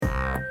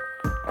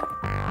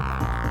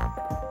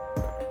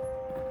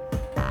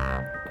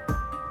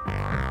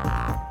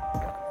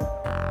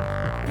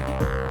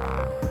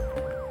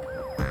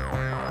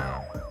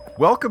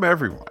Welcome,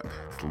 everyone,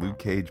 to the Luke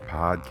Cage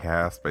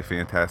podcast by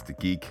Fantastic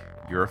Geek,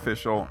 your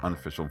official,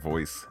 unofficial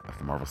voice of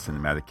the Marvel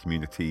Cinematic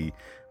community.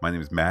 My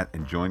name is Matt,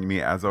 and joining me,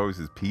 as always,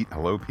 is Pete.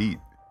 Hello, Pete.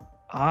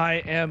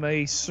 I am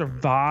a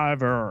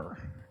survivor,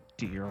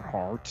 dear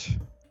heart.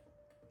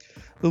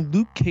 The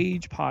Luke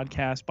Cage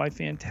podcast by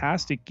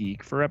Fantastic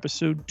Geek for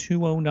episode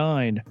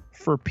 209,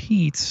 For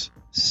Pete's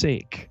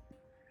Sake,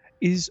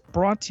 is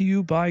brought to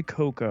you by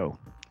Cocoa.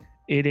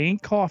 It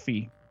ain't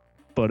coffee,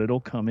 but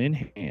it'll come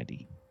in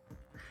handy.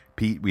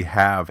 Pete, we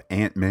have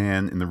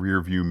Ant-Man in the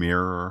rearview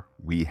mirror.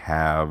 We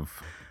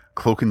have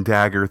Cloak and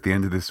Dagger at the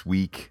end of this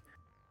week.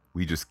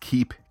 We just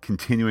keep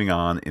continuing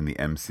on in the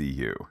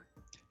MCU.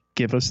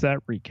 Give us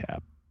that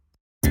recap.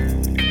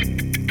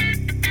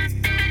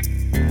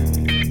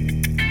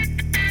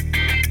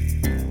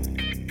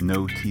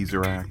 No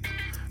teaser act.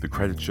 The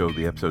credits show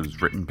the episode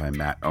is written by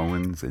Matt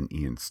Owens and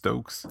Ian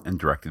Stokes and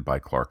directed by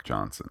Clark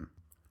Johnson.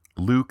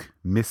 Luke,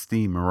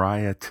 Misty,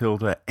 Mariah,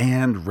 Tilda,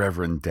 and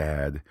Reverend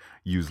Dad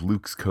use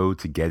Luke's code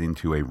to get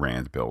into a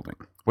Rand building.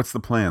 What's the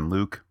plan,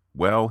 Luke?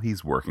 Well,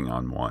 he's working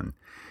on one.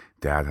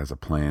 Dad has a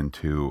plan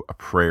too, a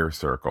prayer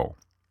circle.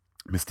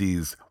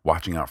 Misty's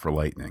watching out for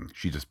lightning.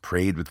 She just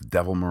prayed with the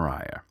devil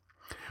Mariah.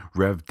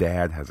 Rev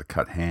Dad has a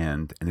cut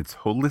hand, and it's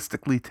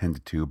holistically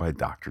tended to by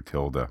Dr.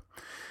 Tilda.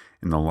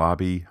 In the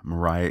lobby,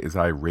 Mariah is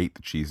irate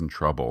that she's in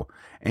trouble,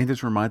 and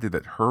is reminded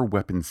that her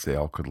weapons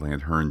sale could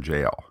land her in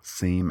jail,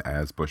 same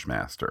as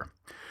Bushmaster.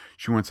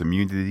 She wants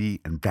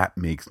immunity, and that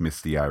makes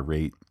Misty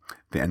irate.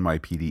 The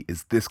NYPD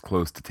is this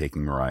close to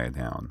taking Mariah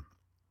down.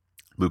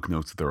 Luke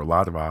notes that there are a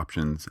lot of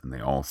options, and they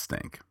all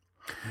stink.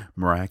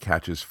 Mariah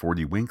catches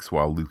 40 winks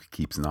while Luke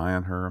keeps an eye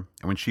on her,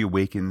 and when she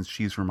awakens,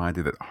 she's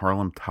reminded that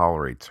Harlem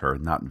tolerates her,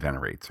 not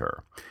venerates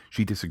her.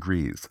 She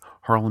disagrees.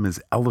 Harlem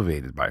is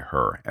elevated by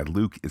her, and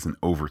Luke is an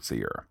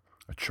overseer.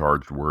 A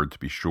charged word, to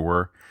be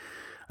sure.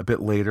 A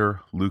bit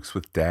later, Luke's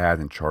with Dad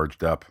and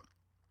charged up,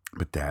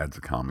 but Dad's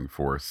a calming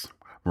force.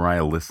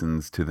 Mariah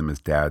listens to them as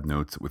Dad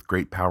notes, with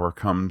great power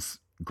comes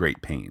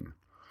great pain.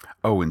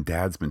 Oh, and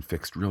Dad's been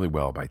fixed really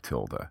well by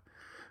Tilda.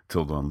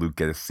 Tilda and Luke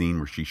get a scene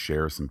where she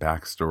shares some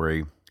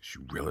backstory. She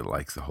really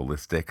likes the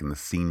holistic, and the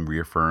scene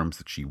reaffirms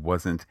that she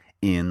wasn't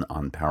in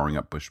on powering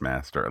up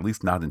Bushmaster, at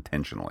least not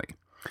intentionally.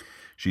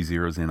 She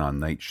zeroes in on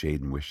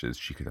Nightshade and wishes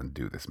she could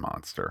undo this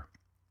monster.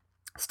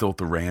 Still at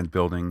the Rand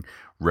building,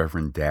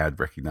 Reverend Dad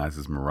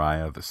recognizes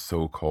Mariah, the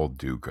so-called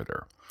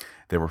do-gooder.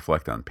 They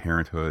reflect on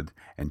parenthood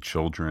and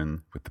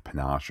children with the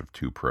panache of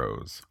two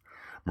pros.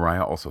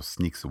 Mariah also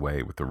sneaks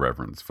away with the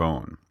Reverend's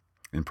phone.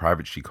 In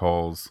private, she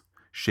calls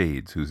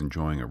Shades, who's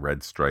enjoying a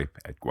red stripe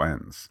at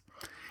Gwen's.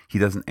 He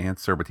doesn't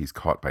answer, but he's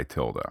caught by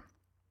Tilda.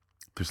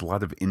 There's a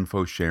lot of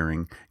info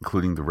sharing,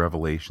 including the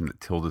revelation that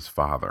Tilda's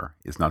father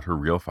is not her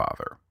real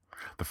father.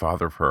 The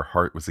father of her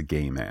heart was a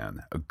gay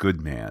man, a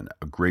good man,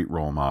 a great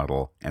role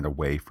model, and a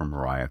way for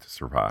Mariah to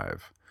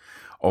survive.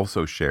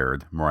 Also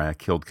shared, Mariah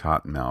killed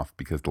Cottonmouth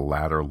because the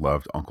latter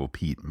loved Uncle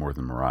Pete more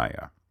than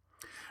Mariah.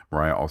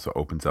 Mariah also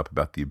opens up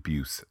about the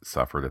abuse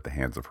suffered at the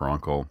hands of her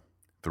uncle.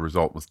 The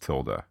result was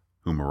Tilda,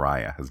 who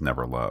Mariah has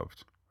never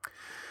loved.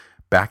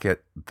 Back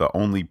at the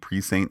only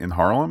precinct in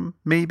Harlem,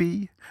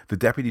 maybe, the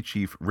deputy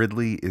chief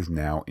Ridley is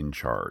now in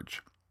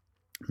charge.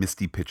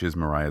 Misty pitches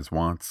Mariah's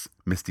wants.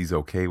 Misty's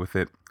okay with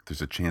it.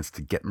 There's a chance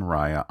to get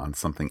Mariah on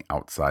something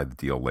outside the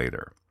deal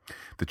later.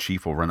 The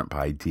chief will run it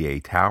by D.A.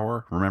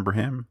 Tower, remember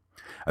him?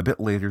 A bit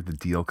later, the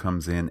deal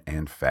comes in,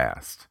 and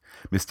fast.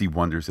 Misty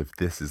wonders if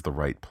this is the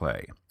right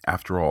play.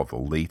 After all, the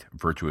late,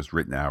 virtuous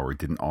Rittenhour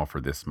didn't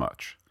offer this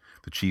much.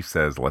 The chief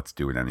says, let's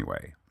do it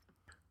anyway.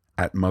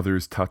 At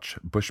Mother's Touch,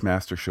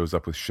 Bushmaster shows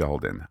up with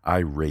Sheldon,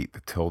 irate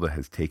that Tilda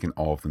has taken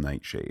all of the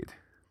Nightshade.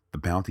 The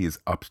bounty is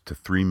up to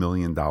 $3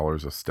 million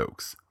of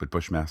Stokes, but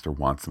Bushmaster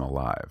wants him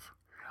alive.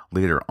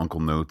 Later, Uncle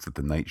notes that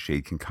the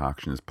Nightshade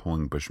concoction is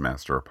pulling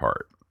Bushmaster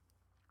apart.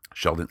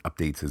 Sheldon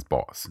updates his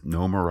boss.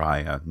 No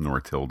Mariah nor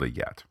Tilda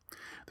yet.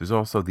 There's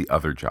also the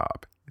other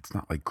job. It's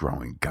not like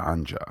growing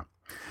ganja.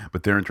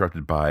 But they're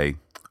interrupted by,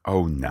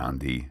 oh,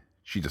 Nandi.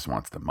 She just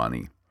wants the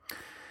money.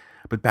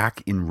 But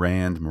back in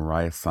Rand,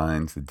 Mariah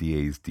signs the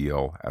DA's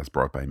deal as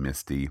brought by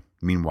Misty.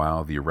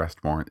 Meanwhile, the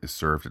arrest warrant is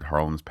served at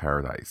Harlem's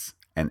Paradise,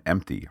 an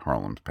empty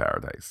Harlem's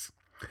Paradise.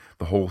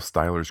 The whole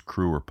Stylers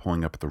crew are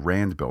pulling up at the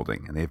Rand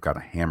building, and they've got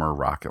a Hammer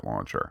rocket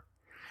launcher.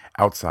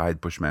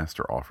 Outside,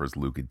 Bushmaster offers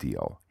Luke a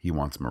deal. He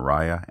wants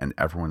Mariah, and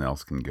everyone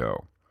else can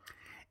go.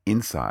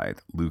 Inside,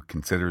 Luke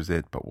considers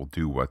it, but will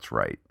do what's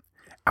right.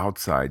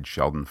 Outside,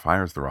 Sheldon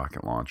fires the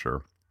rocket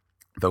launcher,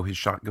 though his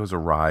shot goes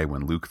awry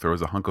when Luke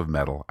throws a hunk of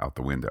metal out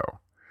the window.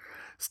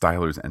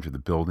 Stylers enter the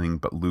building,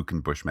 but Luke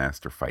and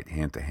Bushmaster fight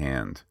hand to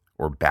hand,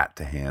 or bat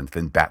to hand,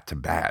 then bat to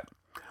bat.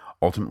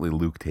 Ultimately,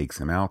 Luke takes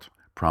him out,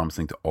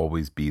 promising to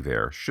always be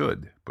there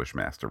should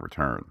Bushmaster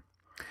return.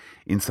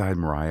 Inside,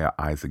 Mariah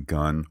eyes a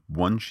gun,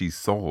 one she's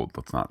sold,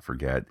 let's not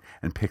forget,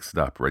 and picks it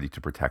up, ready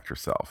to protect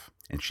herself.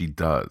 And she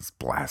does,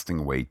 blasting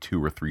away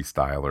 2 or 3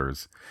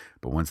 Stylers.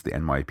 But once the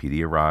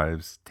NYPD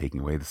arrives,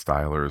 taking away the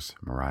Stylers,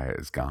 Mariah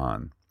is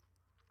gone.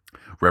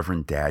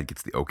 Reverend Dad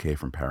gets the okay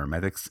from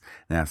paramedics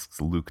and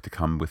asks Luke to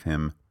come with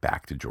him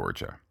back to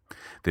Georgia.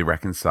 They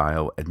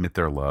reconcile, admit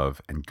their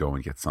love, and go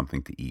and get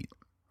something to eat.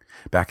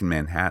 Back in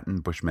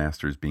Manhattan,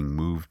 Bushmaster is being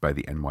moved by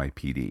the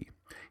NYPD.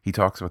 He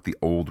talks about the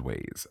old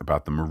ways,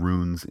 about the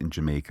Maroons in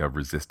Jamaica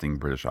resisting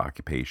British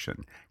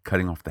occupation,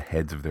 cutting off the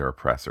heads of their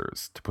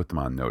oppressors to put them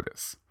on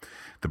notice.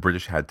 The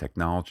British had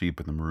technology,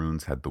 but the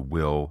Maroons had the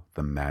will,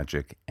 the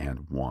magic,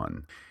 and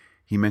won.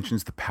 He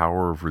mentions the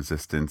power of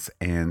resistance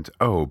and,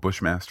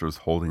 Bushmaster is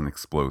holding an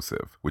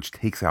explosive, which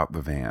takes out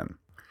the van.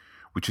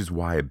 Which is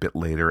why a bit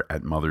later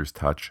at Mother's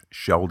Touch,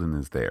 Sheldon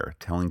is there,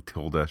 telling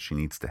Tilda she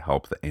needs to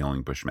help the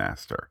ailing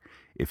Bushmaster.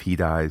 If he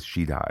dies,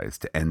 she dies,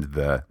 to end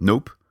the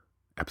nope.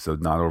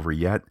 Episode not over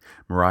yet.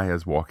 Mariah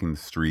is walking the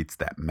streets,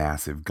 that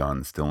massive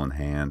gun still in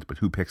hand, but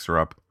who picks her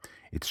up?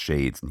 It's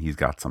Shades, and he's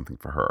got something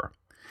for her.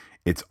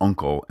 It's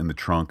Uncle in the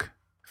trunk,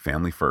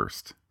 family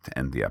first, to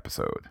end the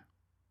episode.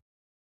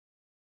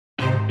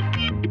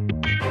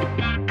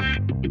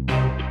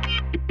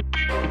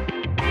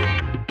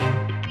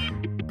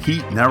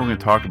 Pete, now we're going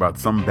to talk about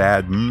some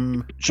bad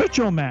Shut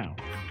your mouth.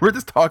 We're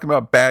just talking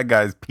about bad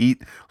guys,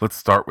 Pete. Let's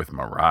start with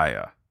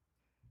Mariah.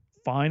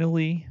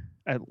 Finally,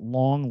 at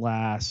long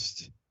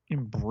last,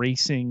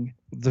 embracing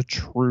the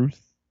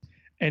truth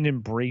and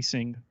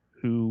embracing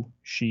who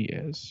she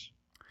is.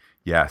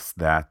 Yes,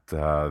 that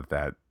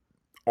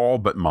all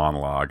but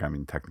monologue. I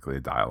mean, technically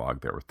a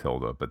dialogue there with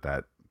Tilda, but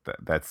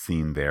that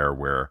scene there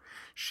where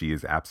she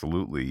is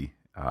absolutely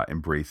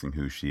embracing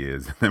who she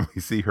is. And then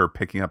we see her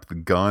picking up the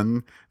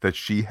gun that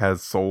she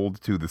has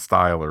sold to the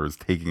Stylers,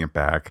 taking it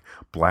back,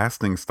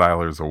 blasting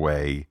Stylers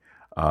away,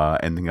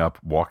 ending up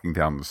walking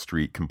down the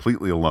street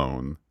completely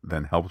alone,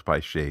 then helped by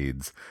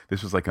Shades.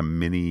 This was like a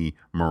mini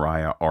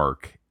Mariah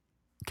arc,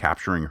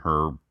 capturing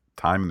her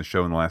time in the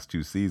show in the last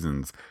 2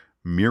 seasons,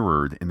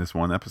 mirrored in this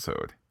one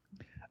episode.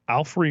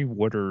 Alfre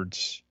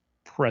Woodard's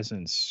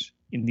presence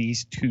in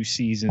these 2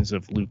 seasons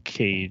of Luke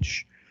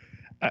Cage,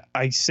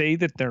 I say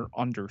that they're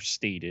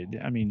understated.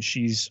 I mean,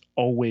 she's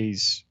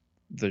always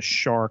the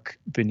shark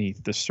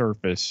beneath the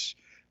surface,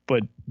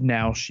 but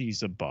now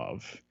she's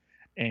above.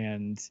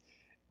 And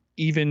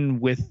even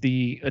with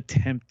the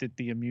attempt at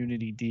the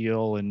immunity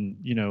deal, and,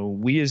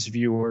 we as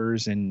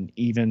viewers and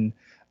even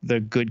the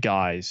good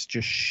guys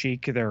just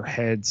shake their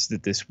heads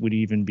that this would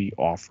even be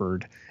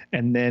offered.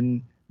 And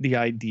then the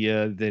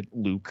idea that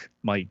Luke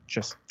might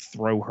just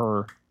throw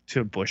her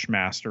to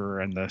Bushmaster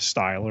and the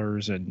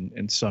Stylers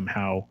and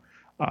somehow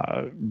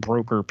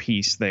broker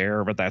peace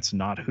there, but that's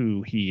not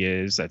who he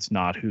is. That's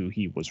not who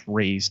he was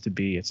raised to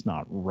be. It's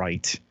not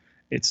right.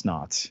 It's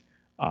not,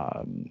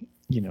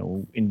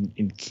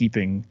 in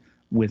keeping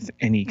with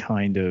any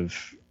kind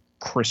of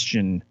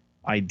Christian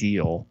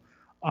ideal,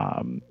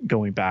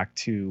 going back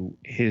to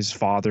his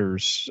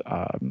father's,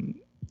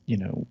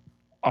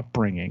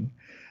 upbringing.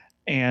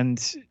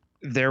 And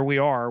there we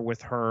are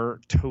with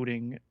her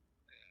toting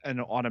an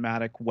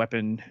automatic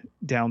weapon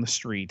down the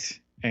street,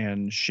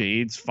 and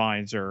Shades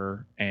finds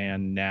her,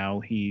 and now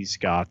he's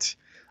got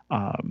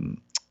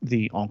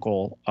the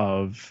uncle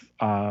of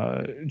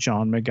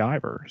John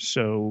MacGyver.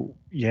 So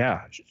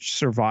yeah,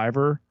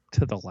 survivor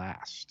to the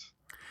last.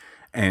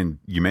 And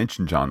you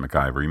mentioned John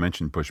MacGyver, you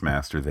mentioned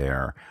Bushmaster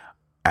there.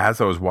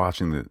 As I was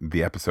watching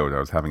the episode, I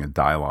was having a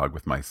dialogue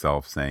with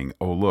myself saying,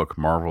 oh, look,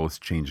 Marvel is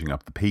changing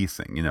up the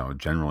pacing.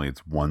 Generally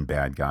it's one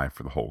bad guy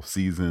for the whole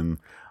season.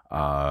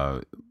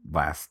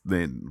 Last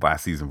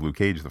season of Luke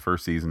Cage, the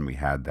first season, we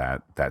had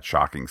that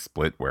shocking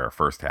split where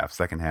first half,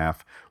 second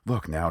half.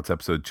 Look, now it's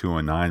episode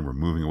 209. We're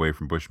moving away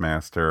from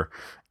Bushmaster,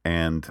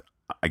 and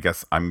I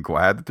guess I'm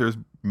glad that there's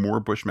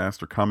more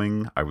Bushmaster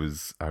coming. I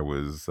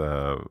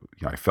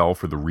fell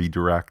for the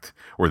redirect,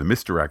 or the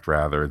misdirect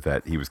rather,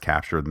 that he was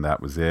captured and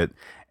that was it.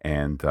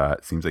 And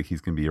it seems like he's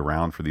going to be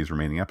around for these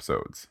remaining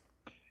episodes.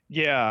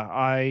 Yeah,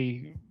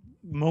 I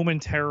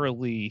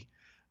momentarily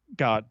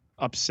got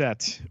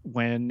upset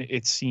when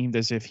it seemed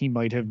as if he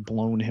might have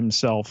blown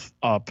himself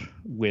up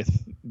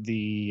with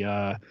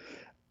the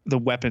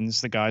weapons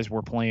the guys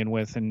were playing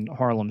with in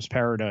Harlem's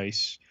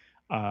Paradise,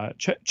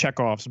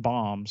 Chekhov's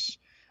bombs,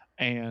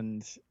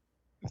 and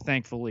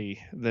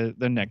thankfully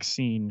the next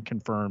scene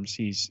confirms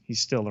he's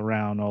still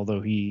around,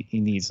 although he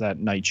needs that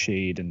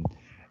nightshade, and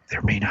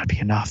there may not be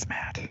enough,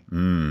 Matt.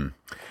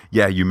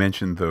 Yeah, you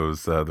mentioned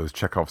those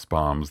Chekhov's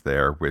bombs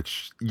there,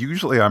 which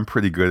usually I'm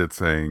pretty good at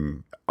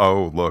saying,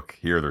 oh, look,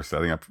 here, they're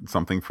setting up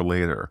something for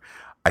later.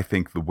 I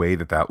think the way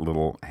that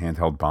little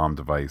handheld bomb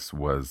device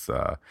was,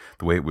 the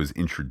way it was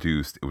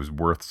introduced, it was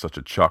worth such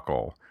a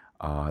chuckle,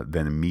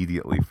 then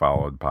immediately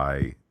followed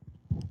by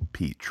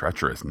Pete,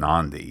 treacherous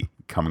Nandi,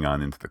 coming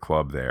on into the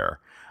club there.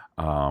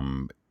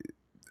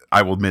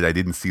 I will admit I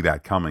didn't see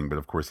that coming, but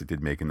of course it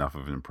did make enough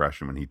of an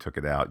impression when he took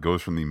it out. It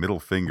goes from the middle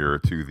finger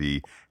to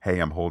the, hey,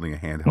 I'm holding a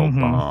handheld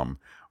bomb.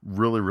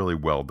 Really, really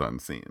well done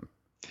scene.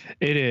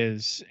 It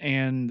is.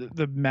 And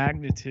the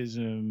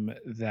magnetism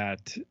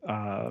that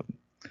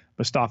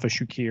Mustafa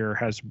Shakir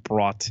has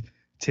brought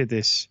to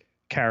this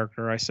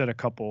character, I said a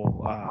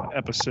couple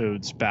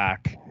episodes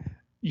back,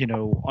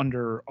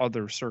 under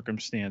other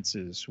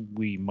circumstances,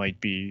 we might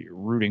be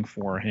rooting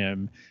for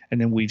him. And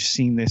then we've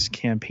seen this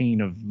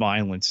campaign of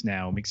violence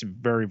now. It makes it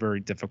very, very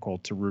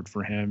difficult to root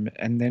for him.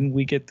 And then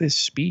we get this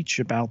speech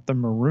about the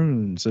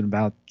Maroons and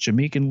about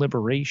Jamaican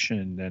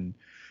liberation and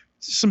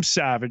some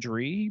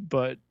savagery,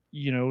 but,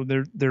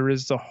 there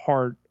is the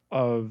heart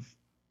of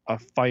a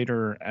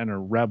fighter and a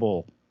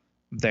rebel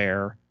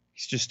there.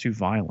 He's just too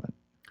violent.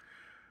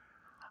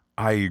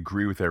 I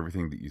agree with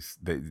everything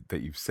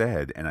that you've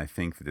said, and I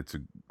think that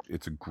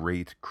it's a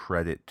great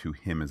credit to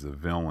him as a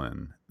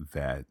villain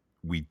that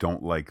we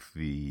don't like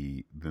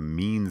the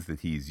means that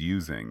he's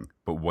using,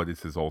 but what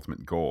is his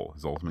ultimate goal?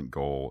 His ultimate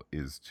goal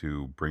is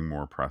to bring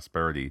more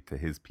prosperity to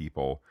his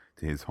people,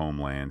 to his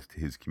homeland, to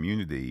his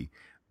community.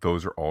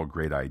 Those are all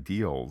great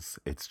ideals.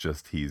 It's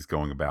just he's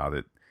going about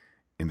it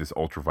in this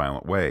ultra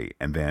violent way.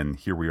 And then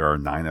here we are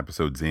 9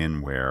 episodes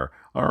in where,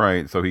 all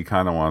right, so he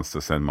kind of wants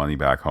to send money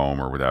back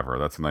home or whatever.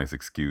 That's a nice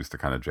excuse to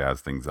kind of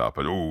jazz things up.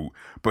 But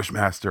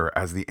Bushmaster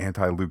as the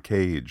anti Luke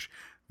Cage.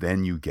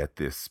 Then you get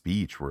this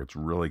speech where it's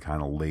really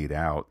kind of laid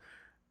out,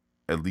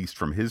 at least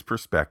from his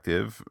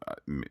perspective,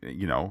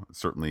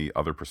 certainly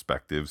other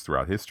perspectives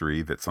throughout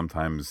history, that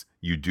sometimes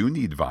you do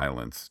need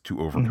violence to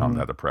overcome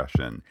that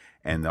oppression.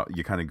 And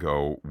you kind of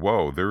go,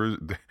 whoa,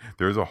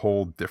 there's a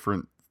whole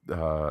different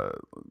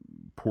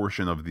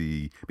portion of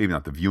maybe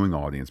not the viewing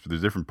audience, but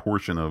there's a different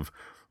portion of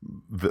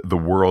the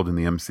world in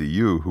the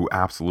MCU who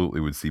absolutely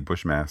would see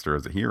Bushmaster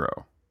as a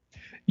hero.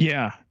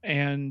 Yeah,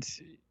 and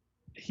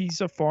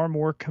he's a far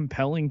more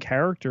compelling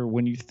character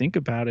when you think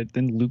about it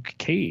than Luke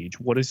Cage.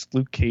 What does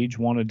Luke Cage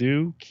want to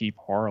do? Keep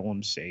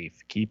Harlem safe,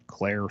 keep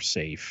Claire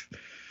safe,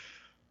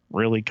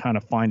 really kind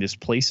of find his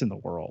place in the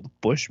world.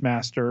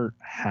 Bushmaster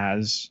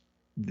has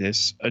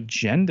this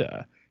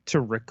agenda to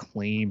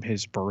reclaim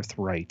his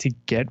birthright, to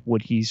get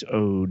what he's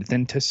owed,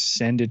 then to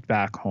send it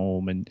back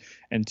home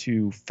and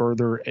to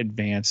further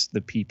advance the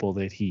people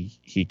that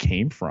he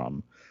came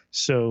from.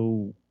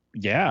 So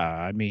yeah,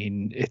 I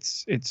mean,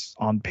 it's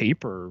on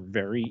paper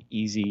very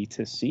easy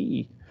to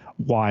see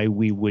why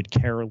we would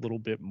care a little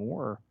bit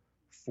more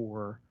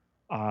for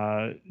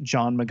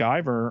John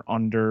MacGyver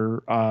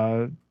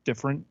under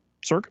different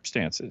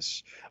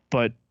circumstances.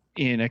 But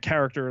in a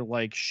character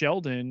like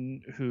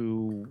Sheldon,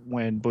 who,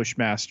 when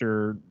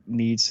Bushmaster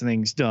needs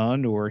things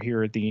done, or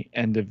here at the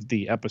end of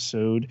the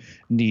episode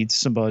needs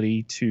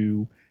somebody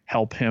to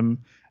help him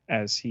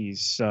as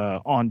he's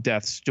on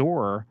death's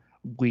door,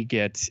 we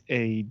get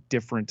a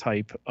different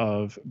type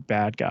of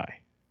bad guy.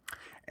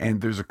 And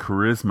there's a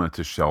charisma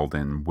to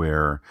Sheldon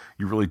where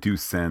you really do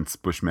sense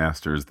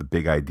Bushmaster is the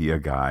big idea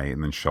guy,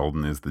 and then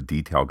Sheldon is the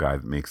detail guy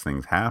that makes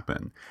things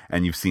happen.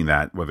 And you've seen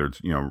that whether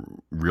it's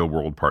real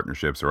world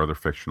partnerships or other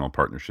fictional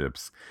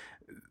partnerships.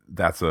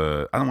 That's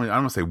I don't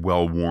want to say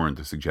well worn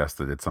to suggest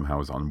that it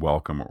somehow is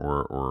unwelcome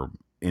or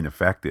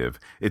ineffective.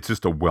 It's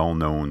just a well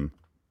known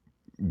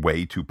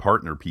way to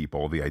partner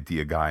people, the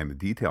idea guy and the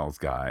details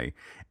guy,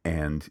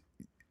 and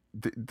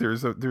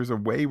there's a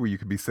way where you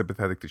could be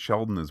sympathetic to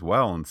Sheldon as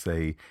well and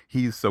say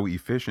he's so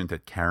efficient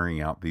at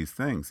carrying out these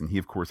things, and he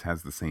of course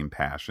has the same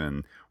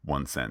passion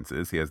one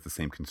senses. He has the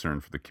same concern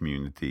for the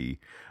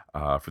community,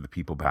 for the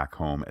people back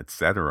home,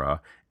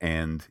 etc.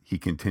 And he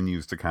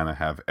continues to kind of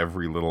have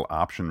every little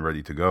option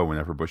ready to go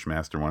whenever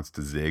Bushmaster wants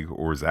to zig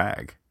or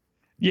zag.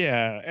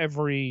 Yeah,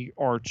 every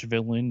arch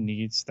villain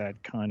needs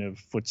that kind of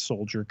foot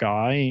soldier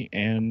guy,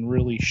 and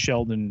really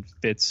Sheldon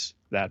fits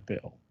that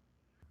bill.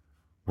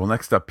 Well,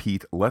 next up,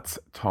 Pete, let's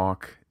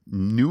talk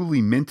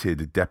newly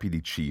minted Deputy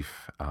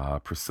Chief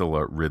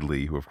Priscilla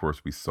Ridley, who, of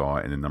course, we saw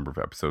in a number of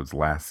episodes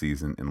last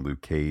season in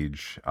Luke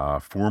Cage,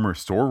 former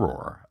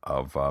soror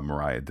of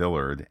Mariah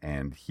Dillard,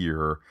 and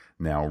here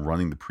now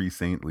running the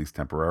precinct, at least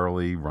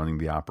temporarily, running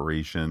the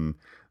operation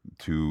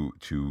to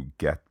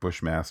get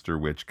Bushmaster,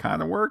 which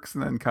kind of works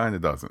and then kind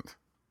of doesn't.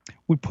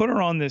 We put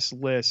her on this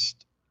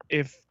list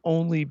if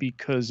only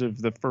because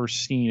of the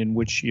first scene in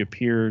which she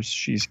appears.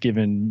 She's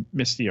given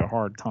Misty a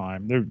hard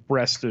time. The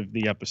rest of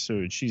the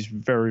episode, she's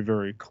very,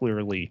 very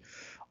clearly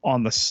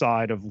on the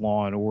side of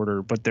law and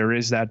order. But there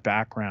is that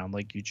background,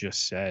 like you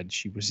just said.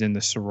 She was in the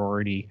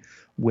sorority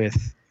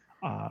with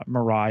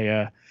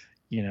Mariah.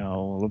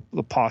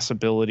 The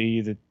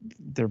possibility that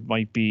there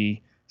might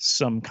be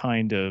some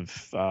kind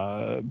of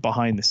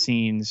behind the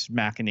scenes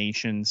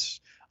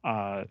machinations.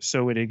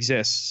 So it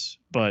exists,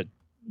 but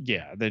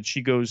yeah, that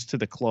she goes to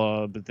the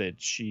club, that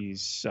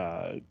she's,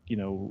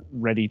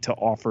 ready to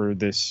offer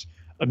this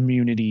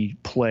immunity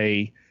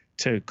play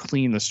to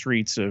clean the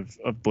streets of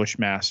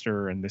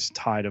Bushmaster, and this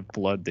tide of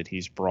blood that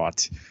he's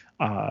brought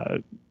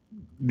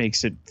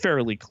makes it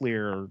fairly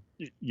clear,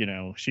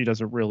 she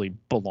doesn't really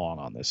belong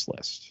on this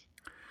list.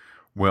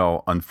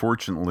 Well,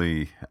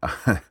 unfortunately,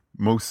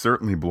 most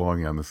certainly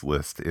belonging on this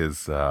list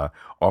is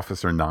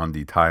Officer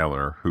Nandi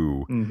Tyler,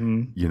 who,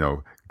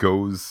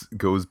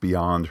 goes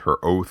beyond her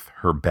oath,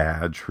 her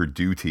badge, her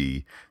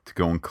duty to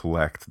go and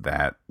collect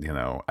that,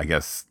 I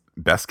guess,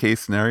 best case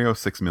scenario,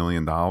 $6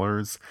 million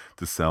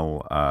to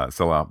sell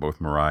out both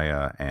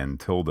Mariah and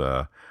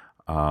Tilda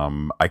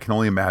I can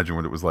only imagine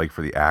what it was like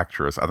for the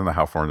actress. I don't know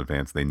how far in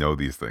advance they know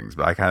these things,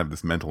 but I kind of have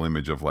this mental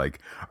image of like,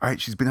 all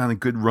right, she's been on a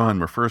good run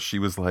where first she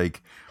was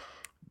like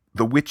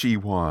the witchy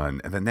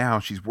one, and then now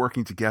she's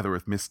working together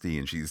with Misty,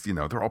 and she's,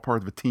 they're all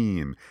part of a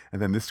team.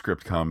 And then this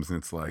script comes, and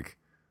it's like,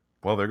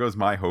 well, there goes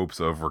my hopes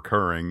of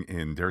recurring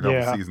in Daredevil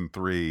Yeah. season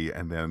 3,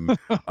 and then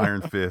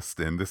Iron Fist,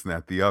 and this and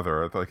that, the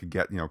other. I thought I could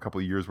get a couple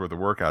of years worth of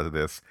work out of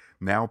this.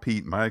 Now,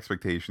 Pete, my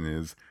expectation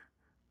is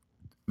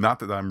not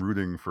that I'm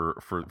rooting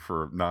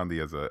for Nandi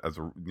as a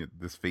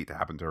this fate to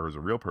happen to her as a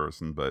real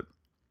person, but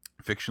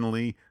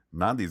fictionally,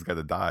 Nandi's got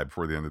to die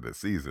before the end of this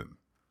season.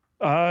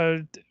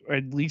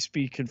 At least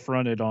be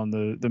confronted on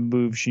the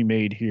move she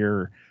made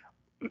here,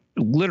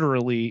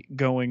 literally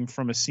going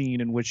from a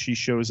scene in which she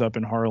shows up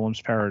in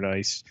Harlem's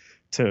Paradise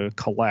to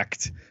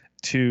collect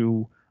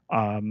to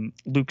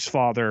Luke's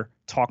father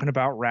talking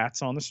about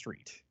rats on the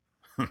street.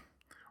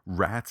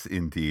 Rats,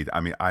 indeed.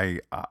 I mean,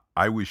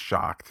 I was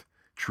shocked,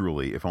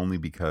 truly, if only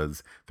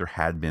because there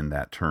had been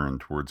that turn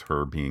towards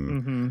her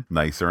being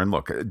nicer. And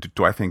look,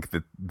 do I think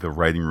that the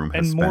writing room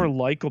has more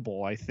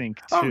likable? I think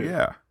too. Oh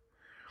yeah.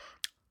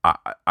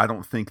 I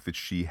don't think that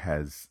she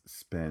has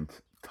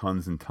spent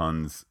tons and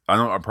tons. I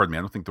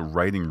don't think the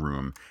writing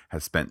room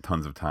has spent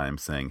tons of time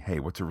saying, "Hey,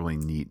 what's a really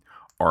neat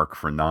arc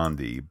for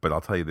Nandi?" But I'll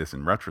tell you this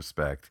in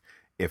retrospect: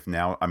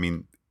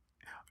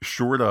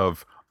 short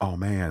of, oh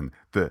man,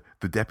 the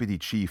deputy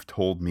chief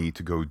told me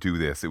to go do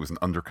this. It was an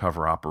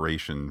undercover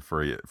operation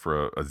for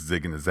a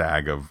zig and a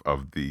zag of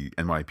the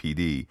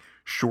NYPD.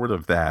 Short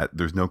of that,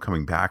 there's no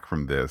coming back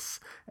from this,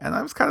 and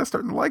I was kind of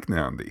starting to like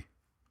Nandi.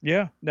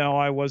 Yeah, no,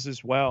 I was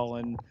as well.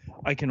 And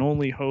I can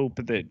only hope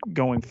that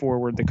going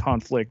forward, the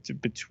conflict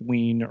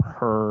between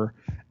her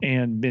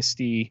and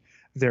Misty,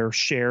 their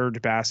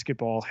shared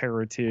basketball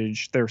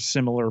heritage, their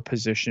similar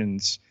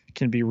positions,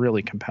 can be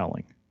really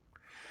compelling.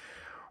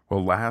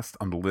 Well, last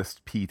on the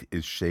list, Pete,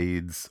 is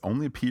Shades.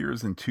 Only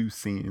appears in 2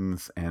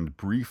 scenes, and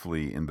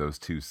briefly in those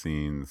 2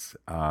 scenes.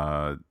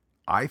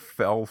 I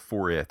fell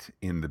for it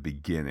in the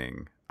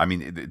beginning. I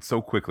mean, it's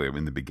so quickly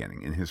in the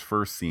beginning. In his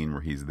first scene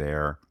where he's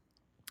there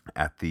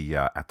at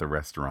the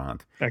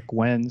restaurant at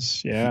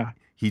Gwen's, yeah,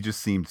 he just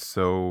seemed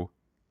so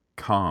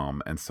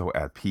calm and so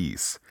at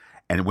peace,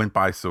 and it went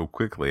by so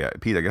quickly.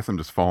 Pete, I guess I'm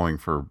just falling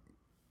for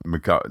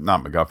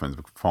not MacGuffins,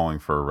 but falling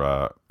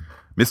for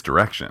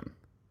misdirection.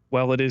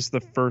 Well, it is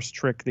the first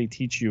trick they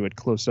teach you at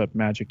Close Up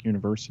Magic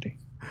University.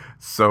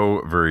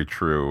 So very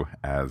true,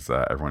 as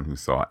everyone who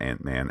saw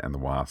Ant-Man and the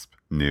Wasp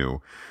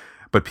knew.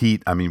 But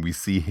Pete, I mean, we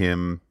see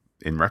him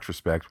in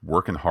retrospect,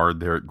 working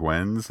hard there at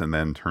Gwen's and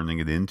then turning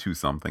it into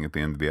something at the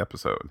end of the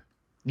episode.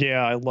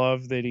 Yeah, I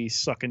love that he's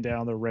sucking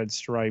down the red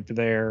stripe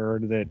there,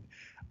 that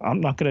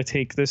I'm not going to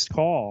take this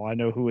call. I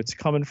know who it's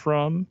coming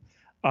from,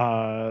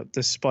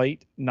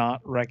 despite not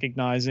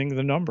recognizing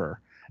the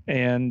number.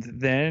 And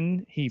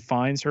then he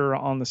finds her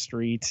on the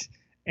street,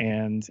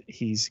 and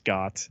he's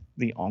got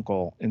the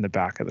uncle in the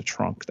back of the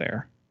trunk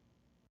there.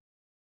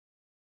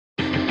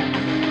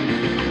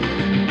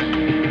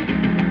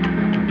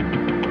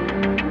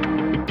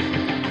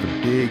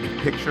 Big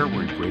picture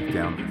where we break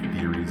down the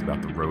theories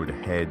about the road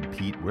ahead.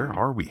 Pete, where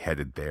are we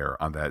headed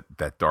there on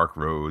that dark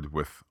road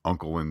with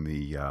Uncle in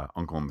the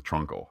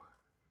trunkle?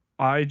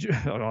 I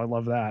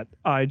love that.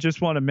 I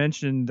just want to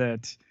mention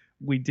that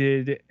we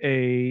did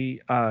a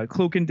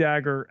Cloak and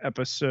Dagger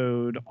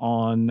episode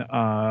on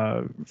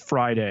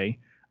Friday,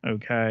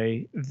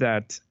 okay,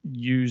 that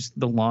used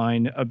the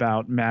line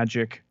about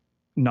magic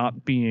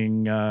not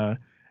being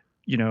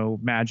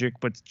magic,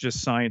 but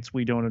just science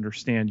we don't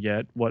understand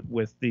yet. What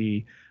with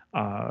the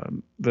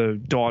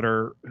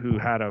daughter who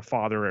had a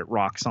father at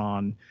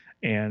Roxxon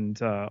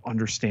and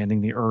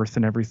understanding the earth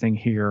and everything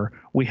here.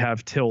 We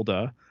have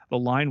Tilda. The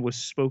line was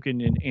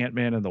spoken in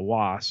Ant-Man and the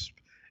Wasp.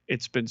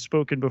 It's been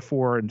spoken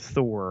before in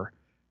Thor.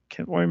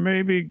 Can we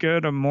maybe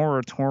get a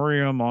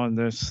moratorium on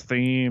this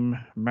theme?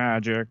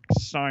 Magic,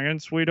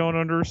 science we don't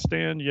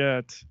understand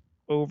yet.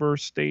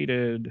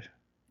 Overstated.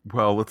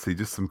 Well, let's see.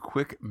 Just some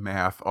quick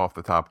math off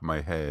the top of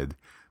my head.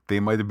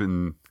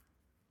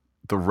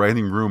 The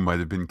writing room might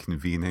have been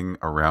convening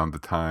around the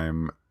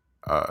time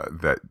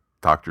that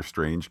Doctor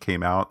Strange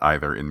came out,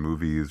 either in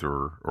movies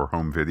or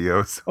home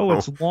videos. Oh,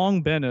 it's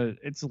long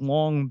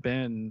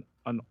been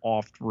an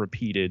oft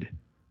repeated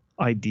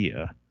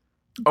idea.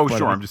 Oh,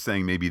 sure. I'm just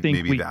saying maybe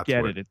that's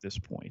get it at this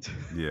point.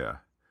 Yeah.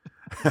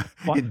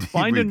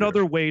 Find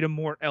another way to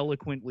more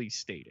eloquently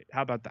state it.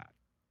 How about that?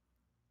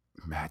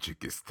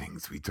 Magic is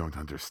things we don't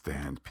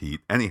understand,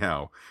 Pete.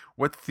 Anyhow,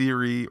 what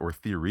theory or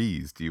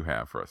theories do you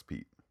have for us,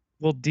 Pete?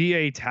 Well,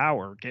 DA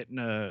Tower getting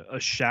a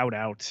shout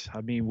out.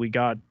 I mean, we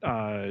got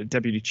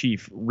Deputy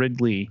Chief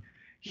Ridley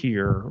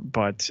here,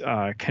 but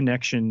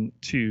connection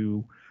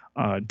to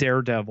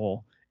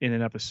Daredevil in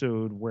an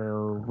episode where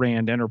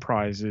Rand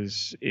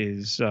Enterprises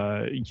is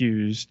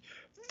used,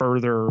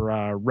 further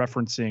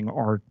referencing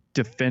our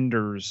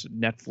Defenders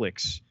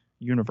Netflix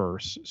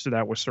universe. So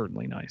that was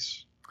certainly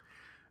nice.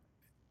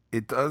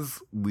 it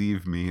does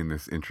leave me in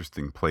this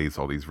interesting place.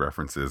 All these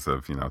references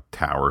of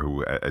Tower,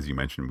 who, as you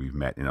mentioned, we've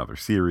met in other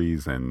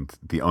series, and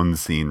the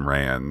unseen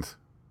Rand.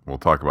 We'll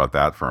talk about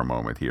that for a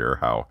moment here.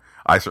 How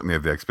I certainly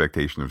have the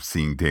expectation of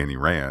seeing Danny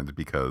Rand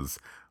because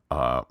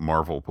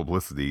Marvel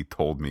publicity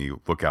told me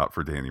look out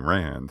for Danny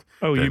Rand.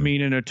 Oh, you Then,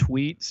 mean in a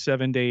tweet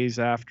 7 days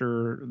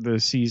after the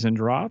season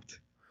dropped?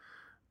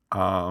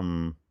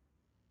 um,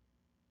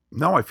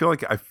 no, I feel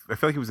like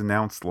it was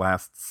announced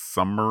last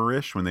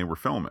summerish when they were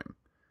filming.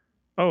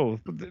 Oh,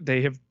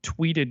 they have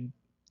tweeted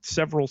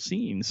several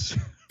scenes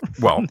from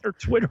Well, their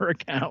Twitter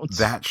accounts.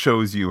 that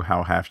shows you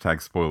how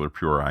hashtag spoiler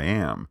pure I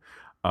am.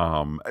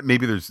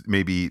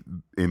 Maybe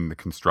in the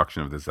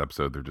construction of this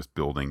episode they're just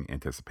building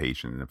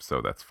anticipation, and if so,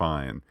 that's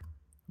fine.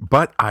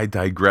 But I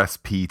digress,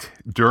 Pete.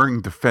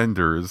 During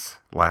Defenders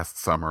last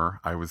summer,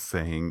 I was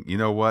saying, you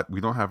know what? We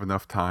don't have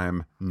enough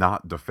time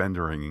not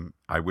defendering.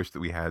 I wish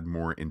that we had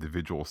more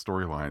individual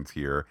storylines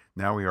here.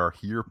 Now we are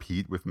here,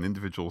 Pete, with an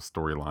individual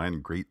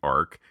storyline, great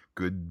arc,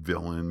 good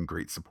villain,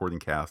 great supporting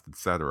cast,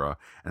 etc.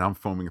 And I'm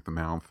foaming at the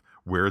mouth.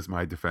 Where's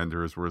my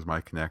Defenders? Where's my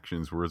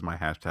connections? Where's my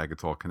hashtag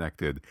it's all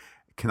connected?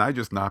 Can I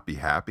just not be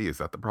happy? Is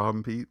that the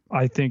problem, Pete?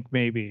 I think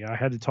maybe I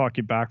had to talk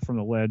you back from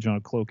the ledge on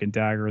Cloak and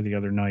Dagger the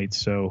other night,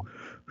 so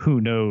who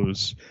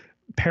knows?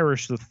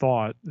 Perish the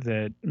thought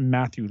that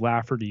Matthew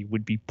Lafferty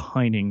would be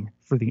pining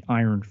for the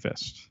Iron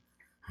Fist.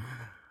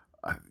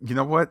 You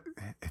know what?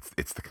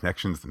 It's the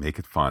connections that make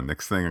it fun.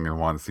 Next thing I'm going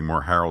to want to see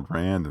more Harold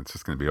Rand, and it's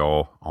just going to be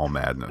all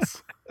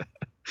madness.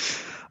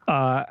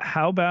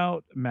 How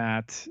about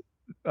Matt?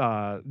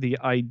 The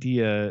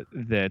idea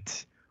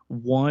that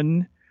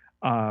one,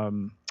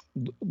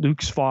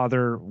 Luke's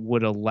father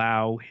would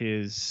allow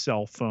his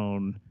cell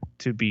phone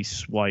to be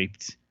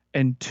swiped,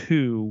 and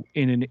two,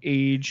 in an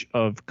age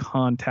of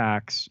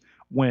contacts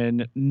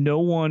when no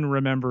one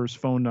remembers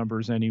phone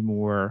numbers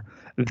anymore,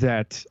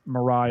 that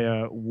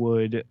Mariah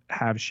would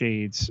have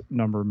Shade's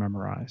number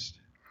memorized.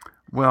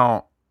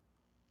 Well,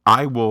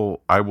 I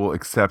will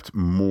accept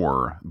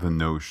more the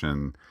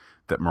notion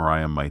that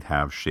Mariah might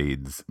have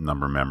Shade's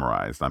number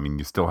memorized. I mean,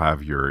 you still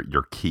have your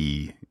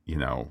key,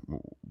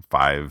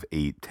 5,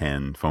 8,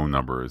 10 phone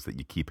numbers that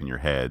you keep in your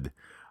head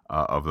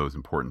of those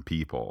important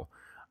people.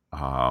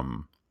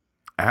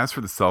 As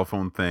for the cell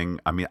phone thing,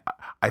 I mean,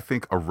 I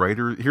think a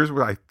writer, here's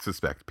what I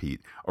suspect,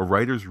 Pete, a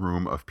writer's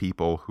room of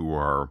people who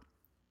are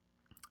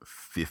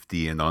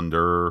 50 and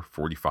under,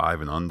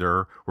 45 and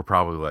under, were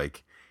probably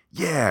like,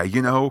 yeah,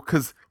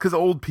 because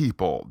old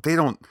people, they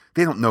don't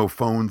know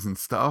phones and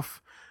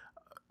stuff.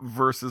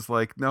 Versus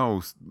like,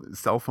 no,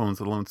 cell phones,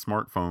 let alone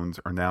smartphones,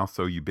 are now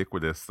so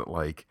ubiquitous that,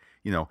 like,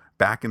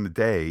 back in the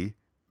day,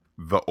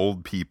 the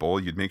old people,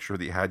 you'd make sure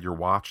that you had your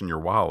watch and your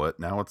wallet.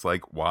 Now it's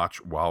like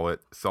watch, wallet,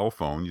 cell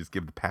phone. You just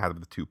give the pad of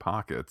the two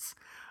pockets.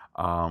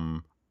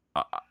 Um,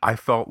 I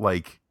felt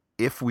like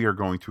if we are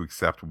going to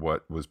accept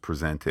what was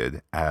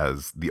presented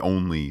as the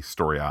only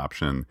story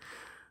option,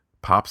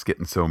 Pop's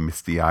getting so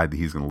misty-eyed that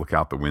he's going to look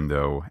out the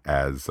window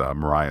as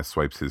Mariah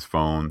swipes his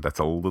phone. That's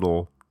a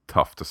little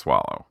tough to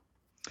swallow.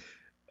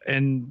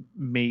 And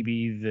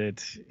maybe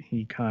that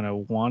he kind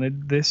of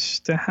wanted this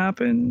to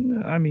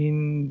happen. I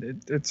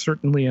mean, it's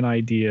certainly an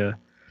idea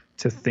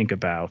to think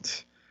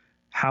about.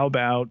 How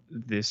about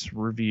this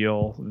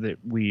reveal that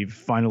we've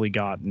finally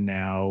gotten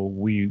now?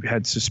 We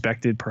had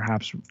suspected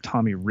perhaps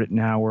Tommy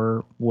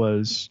Rittenhauer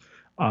was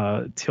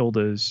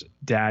Tilda's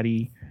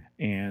daddy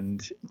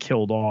and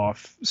killed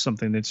off,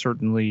 something that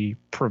certainly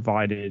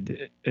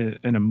provided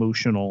an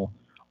emotional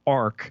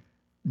arc.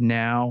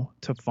 Now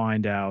to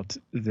find out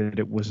that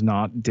it was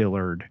not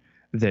Dillard,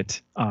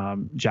 that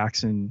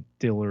Jackson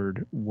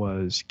Dillard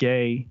was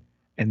gay,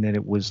 and that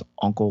it was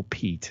Uncle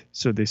Pete.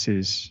 So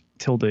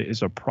Tilda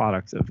is a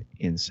product of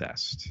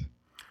incest.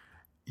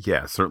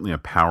 Yeah, certainly a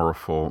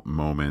powerful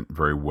moment.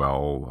 Very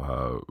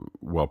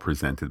well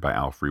presented by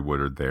Alfre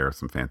Woodard there.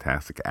 Some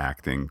fantastic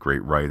acting,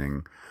 great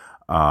writing,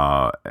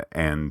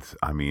 and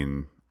I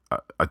mean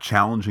a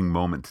challenging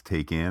moment to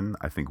take in.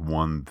 I think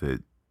one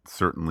that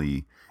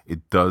certainly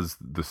it does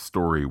the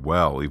story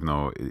well, even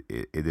though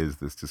it is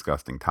this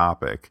disgusting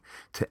topic.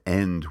 To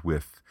end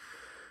with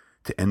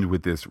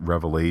this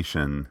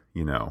revelation,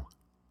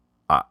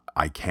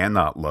 I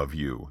cannot love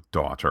you,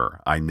 daughter.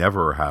 I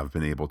never have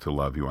been able to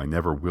love you. I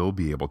never will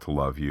be able to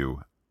love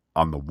you.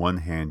 On the one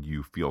hand,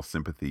 you feel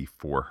sympathy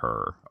for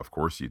her. Of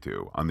course you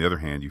do. On the other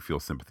hand, you feel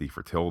sympathy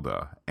for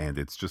Tilda. And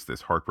it's just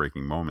this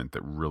heartbreaking moment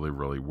that really,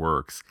 really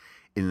works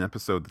in an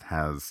episode that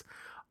has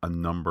a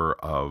number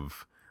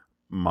of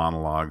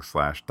monologue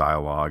 /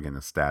 dialogue and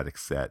a static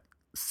set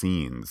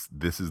scenes.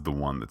 This is the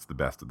one that's the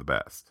best of the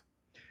best.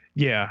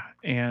 Yeah.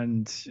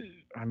 And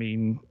I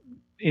mean,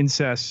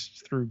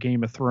 incest through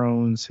Game of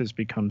Thrones has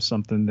become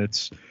something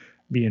that's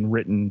being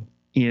written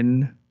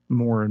in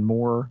more and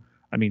more.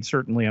 I mean,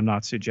 certainly I'm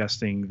not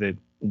suggesting that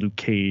Luke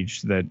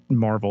Cage, that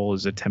Marvel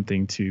is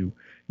attempting to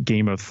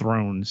Game of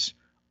Thrones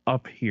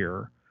up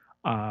here.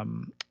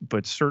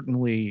 But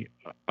certainly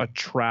a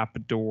trap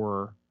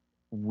door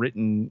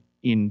written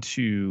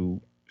into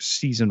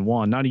season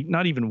one,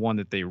 not even one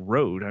that they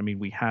wrote. I mean,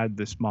 we had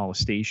this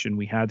molestation,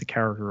 we had the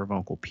character of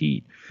Uncle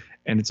Pete,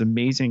 and it's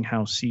amazing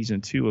how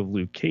season 2 of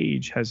Luke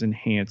Cage has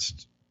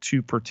enhanced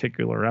 2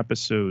 particular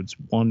episodes.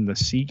 One, the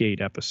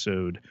Seagate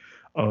episode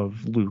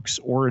of Luke's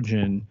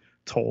origin,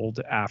 told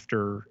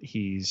after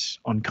he's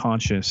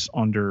unconscious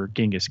under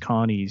Genghis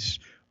Khan's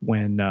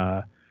when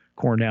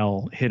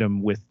Cornell hit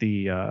him with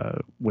the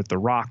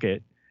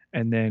rocket.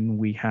 And then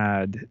we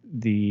had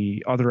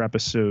the other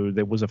episode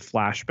that was a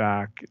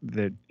flashback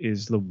that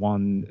is the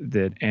one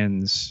that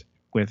ends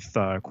with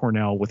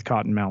Cornell with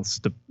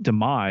Cottonmouth's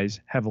demise,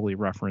 heavily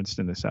referenced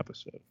in this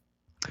episode.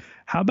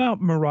 How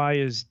about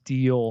Mariah's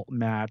deal,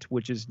 Matt,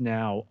 which is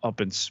now up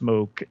in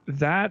smoke?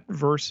 That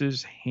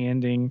versus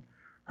handing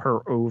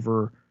her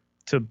over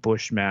to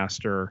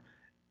Bushmaster,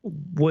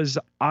 was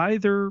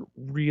either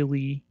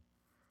really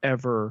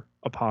ever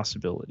a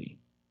possibility?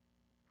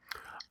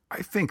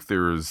 I think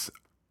there's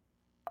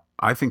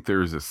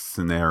a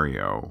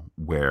scenario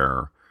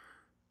where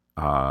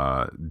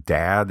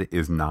Dad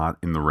is not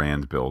in the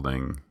Rand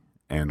building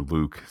and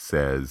Luke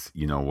says,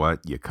 you know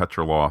what, you cut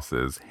your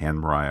losses, hand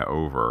Mariah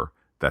over.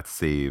 That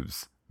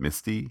saves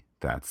Misty,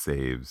 that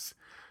saves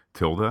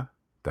Tilda,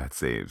 that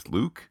saves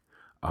Luke,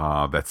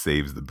 that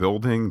saves the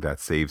building, that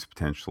saves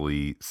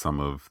potentially some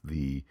of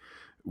the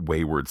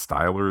wayward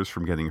Stylers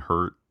from getting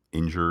hurt,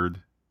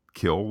 injured,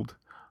 killed.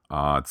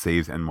 It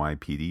saves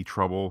NYPD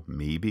trouble,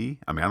 maybe.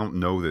 I mean, I don't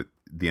know that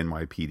the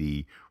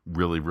NYPD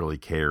really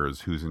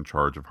cares who's in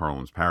charge of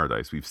Harlem's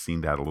Paradise. We've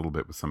seen that a little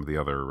bit with some of the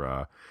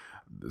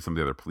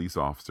other police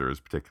officers,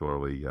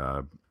 particularly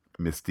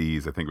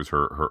Misty's. I think it was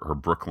her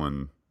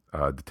Brooklyn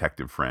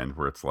detective friend,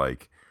 where it's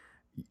like,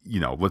 you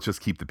know, let's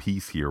just keep the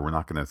peace here. We're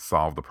not going to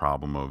solve the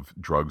problem of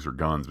drugs or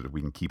guns, but if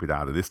we can keep it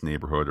out of this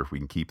neighborhood, or if we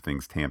can keep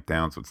things tamped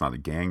down so it's not a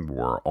gang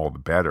war, all the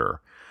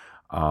better.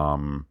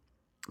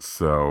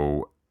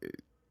 So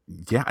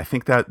yeah, I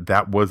think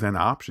that was an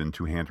option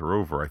to hand her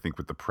over. I think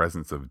with the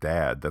presence of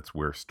Dad, that's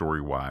where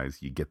story-wise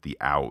you get the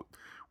out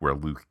where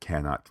Luke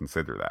cannot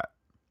consider that.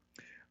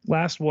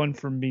 Last one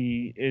for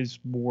me is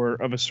more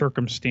of a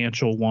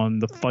circumstantial one.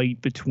 The fight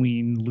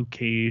between Luke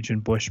Cage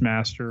and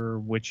Bushmaster,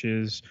 which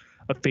is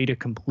a fait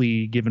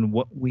accompli given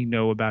what we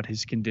know about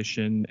his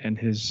condition and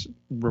his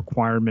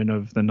requirement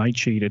of the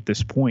nightshade at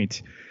this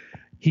point.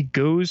 He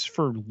goes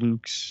for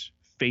Luke's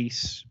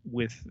face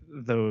with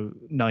the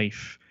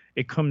knife.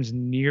 It comes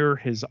near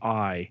his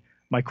eye.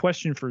 My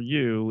question for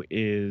you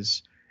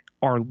is,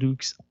 are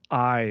Luke's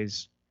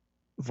eyes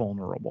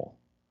vulnerable?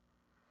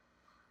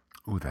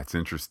 Oh, that's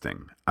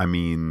interesting. I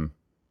mean,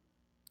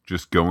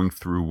 just going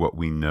through what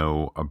we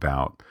know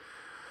about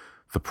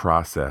the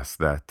process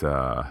that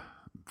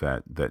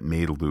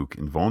made Luke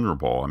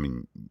invulnerable, I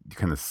mean, you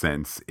kind of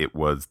sense it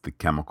was the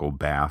chemical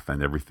bath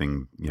and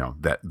everything, you know,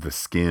 that the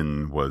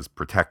skin was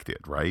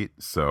protected, right?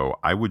 So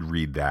I would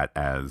read that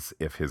as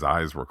if his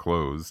eyes were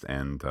closed,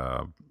 and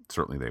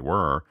certainly they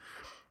were.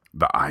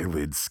 The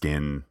eyelid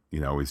skin, you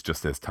know, is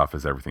just as tough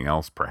as everything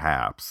else,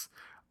 perhaps.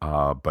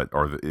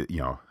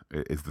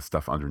 Is the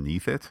stuff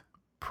underneath it?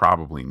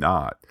 Probably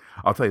not.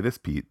 I'll tell you this,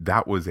 Pete,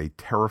 that was a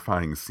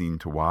terrifying scene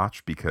to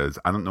watch, because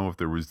I don't know if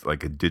there was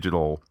like a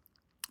digital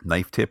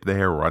knife tip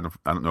there, or I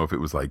don't know if it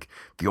was like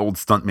the old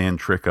stuntman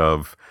trick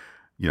of,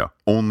 you know,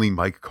 only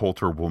Mike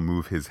Coulter will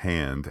move his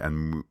hand,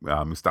 and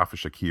Mustafa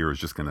Shakir is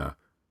just gonna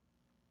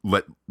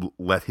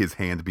let his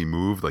hand be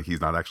moved, like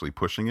he's not actually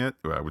pushing it,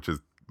 which is,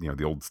 you know,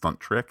 the old stunt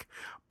trick.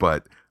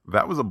 But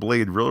that was a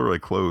blade really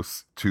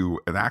close to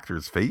an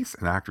actor's face,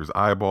 an actor's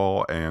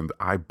eyeball, and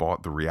I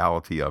bought the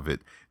reality of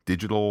it.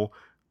 Digital,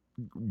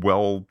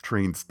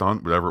 well-trained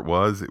stunt, whatever it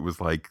was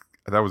like,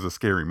 that was a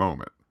scary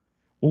moment.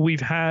 Well,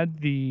 we've had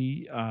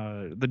the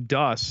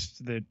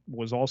dust that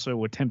was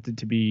also attempted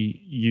to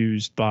be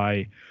used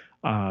by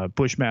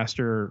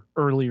Bushmaster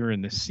earlier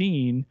in the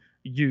scene,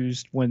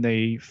 used when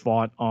they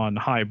fought on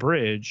High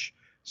Bridge.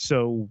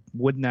 So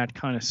wouldn't that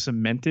kind of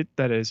cement it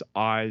that his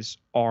eyes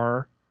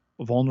are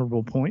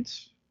vulnerable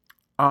points?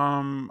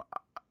 I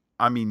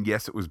mean,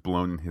 yes, it was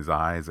blown in his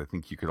eyes. I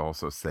think you could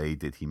also say,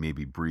 did he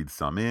maybe breathe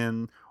some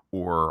in,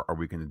 or are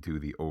we going to do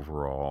the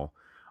overall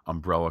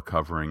umbrella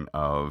covering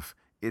of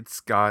it's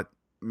got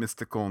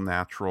mystical,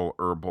 natural,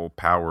 herbal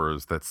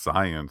powers that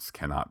science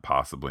cannot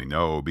possibly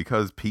know?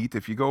 Because, Pete,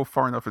 if you go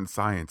far enough in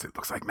science, it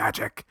looks like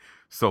magic.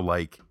 So,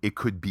 like, it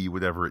could be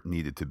whatever it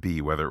needed to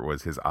be, whether it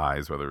was his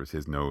eyes, whether it was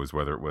his nose,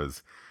 whether it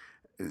was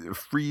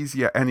freeze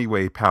ya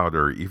anyway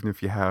powder, even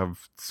if you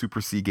have super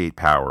Seagate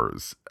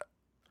powers.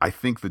 I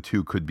think the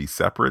two could be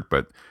separate,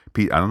 but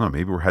Pete, I don't know,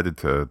 maybe we're headed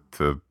to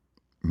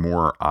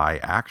more eye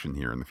action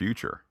here in the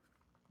future.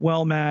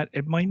 Well, Matt,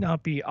 it might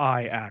not be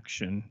eye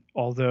action,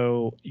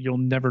 although you'll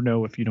never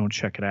know if you don't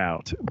check it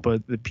out.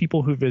 But the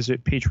people who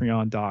visit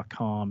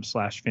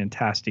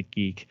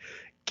patreon.com/fantasticgeek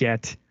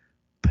get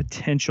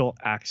potential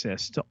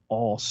access to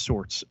all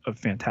sorts of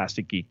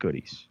Fantastic Geek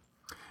goodies.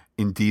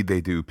 Indeed they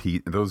do,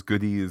 Pete. Those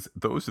goodies,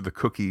 those are the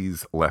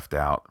cookies left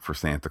out for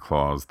Santa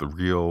Claus. The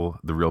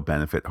real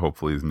benefit,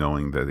 hopefully, is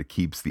knowing that it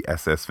keeps the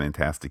SS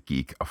Fantastic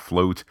Geek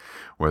afloat,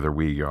 whether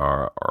we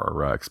are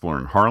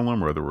exploring Harlem,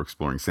 whether we're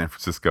exploring San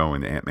Francisco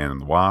and Ant-Man and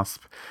the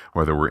Wasp,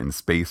 whether we're in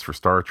space for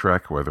Star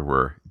Trek, whether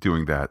we're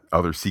doing that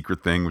other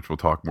secret thing, which we'll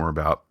talk more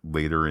about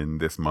later in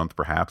this month,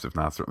 perhaps, if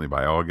not certainly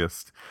by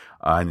August.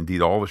 And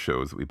indeed, all the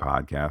shows that we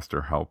podcast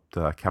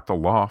are kept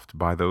aloft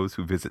by those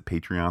who visit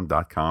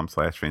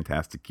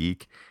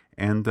patreon.com/fantasticgeek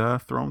and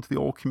throw into the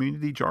old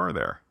community jar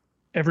there.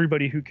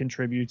 Everybody who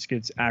contributes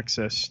gets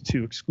access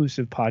to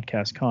exclusive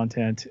podcast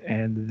content,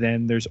 and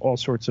then there's all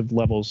sorts of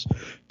levels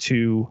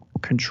to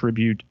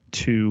contribute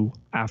to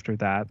after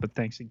that. But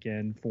thanks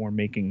again for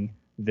making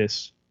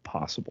this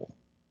possible.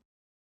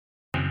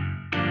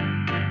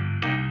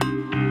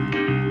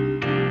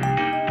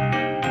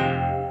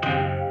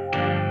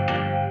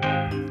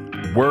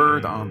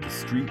 Word on the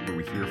street where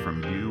we hear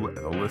from you,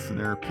 the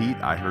listener. Pete,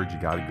 I heard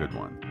you got a good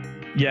one.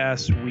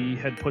 Yes, we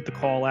had put the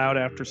call out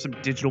after some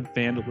digital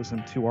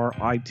vandalism to our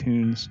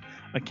iTunes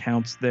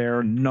accounts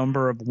there.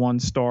 Number of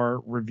 1-star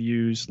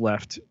reviews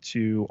left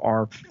to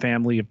our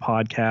family of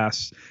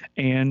podcasts.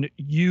 And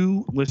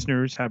you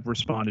listeners have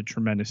responded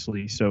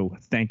tremendously. So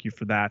thank you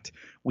for that.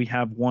 We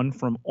have one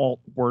from Alt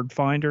Word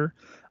Finder.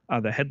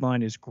 The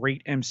headline is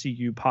Great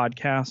MCU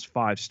Podcast,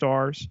 5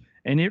 stars.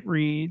 And it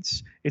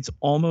reads, it's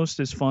almost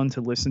as fun to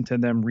listen to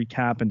them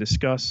recap and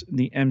discuss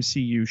the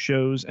MCU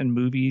shows and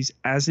movies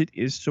as it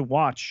is to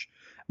watch.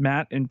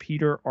 Matt and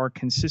Peter are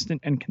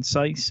consistent and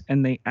concise,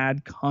 and they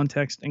add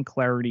context and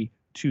clarity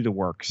to the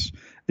works.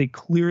 They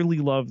clearly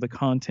love the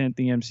content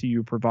the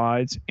MCU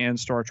provides and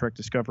Star Trek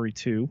Discovery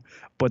too,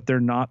 but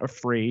they're not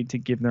afraid to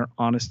give their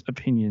honest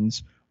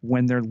opinions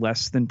when they're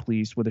less than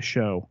pleased with a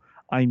show.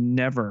 I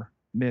never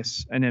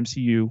miss an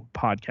MCU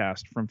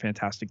podcast from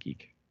Fantastic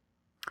Geek.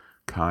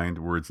 Kind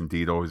words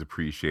indeed, always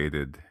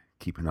appreciated.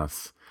 Keeping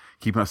us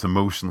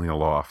emotionally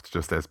aloft,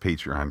 just as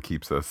Patreon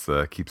keeps us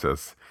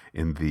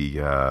in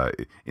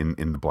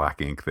the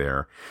black ink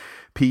there.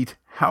 Pete,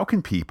 how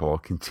can people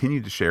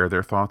continue to share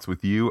their thoughts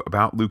with you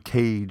about Luke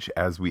Cage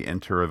as we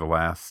enter the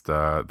last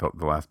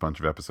bunch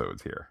of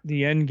episodes here?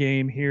 The end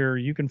game here.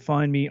 You can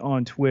find me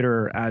on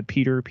Twitter at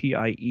Peter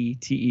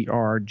PIETERJ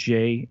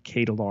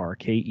Ketelaar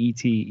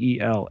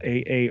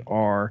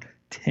KETELAAR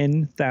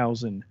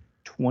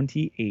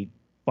 10,028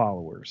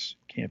 followers.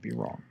 Can't be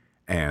wrong.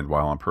 And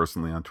while I'm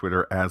personally on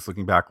Twitter as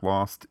Looking Back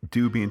Lost,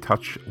 do be in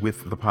touch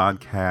with the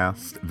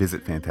podcast.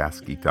 Visit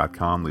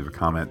fantasticgeek.com. Leave a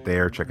comment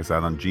there. Check us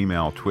out on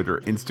Gmail, Twitter,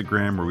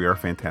 Instagram, where we are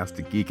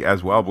Fantastic Geek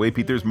as well. But wait,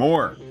 Pete, there's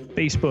more.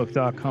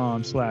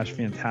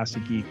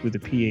 Facebook.com/fantasticgeek with a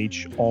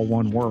PH, all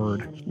one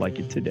word, like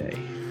it today.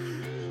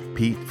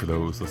 Pete, for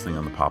those listening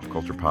on the Pop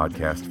Culture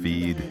Podcast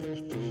feed,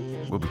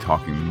 we'll be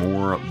talking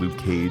more Luke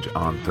Cage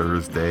on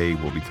Thursday.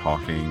 We'll be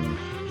talking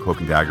Cloak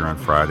and Dagger on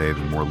Friday,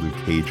 then more Luke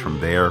Cage from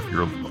there. If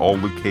you're all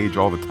Luke Cage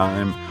all the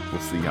time,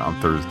 we'll see you on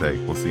Thursday,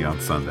 we'll see you on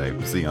Sunday,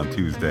 we'll see you on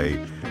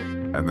Tuesday,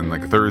 and then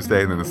like a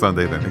Thursday, and then a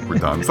Sunday, then I think we're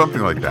done.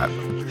 Something like that.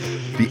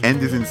 The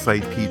end is in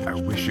sight, Pete. I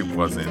wish it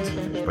wasn't,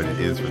 but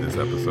it is for this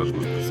episode.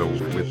 So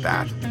with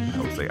that, I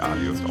will say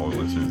adios to all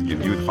the listeners.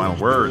 Give you the final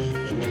word.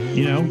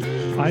 You know,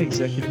 I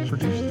executive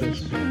produced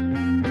this.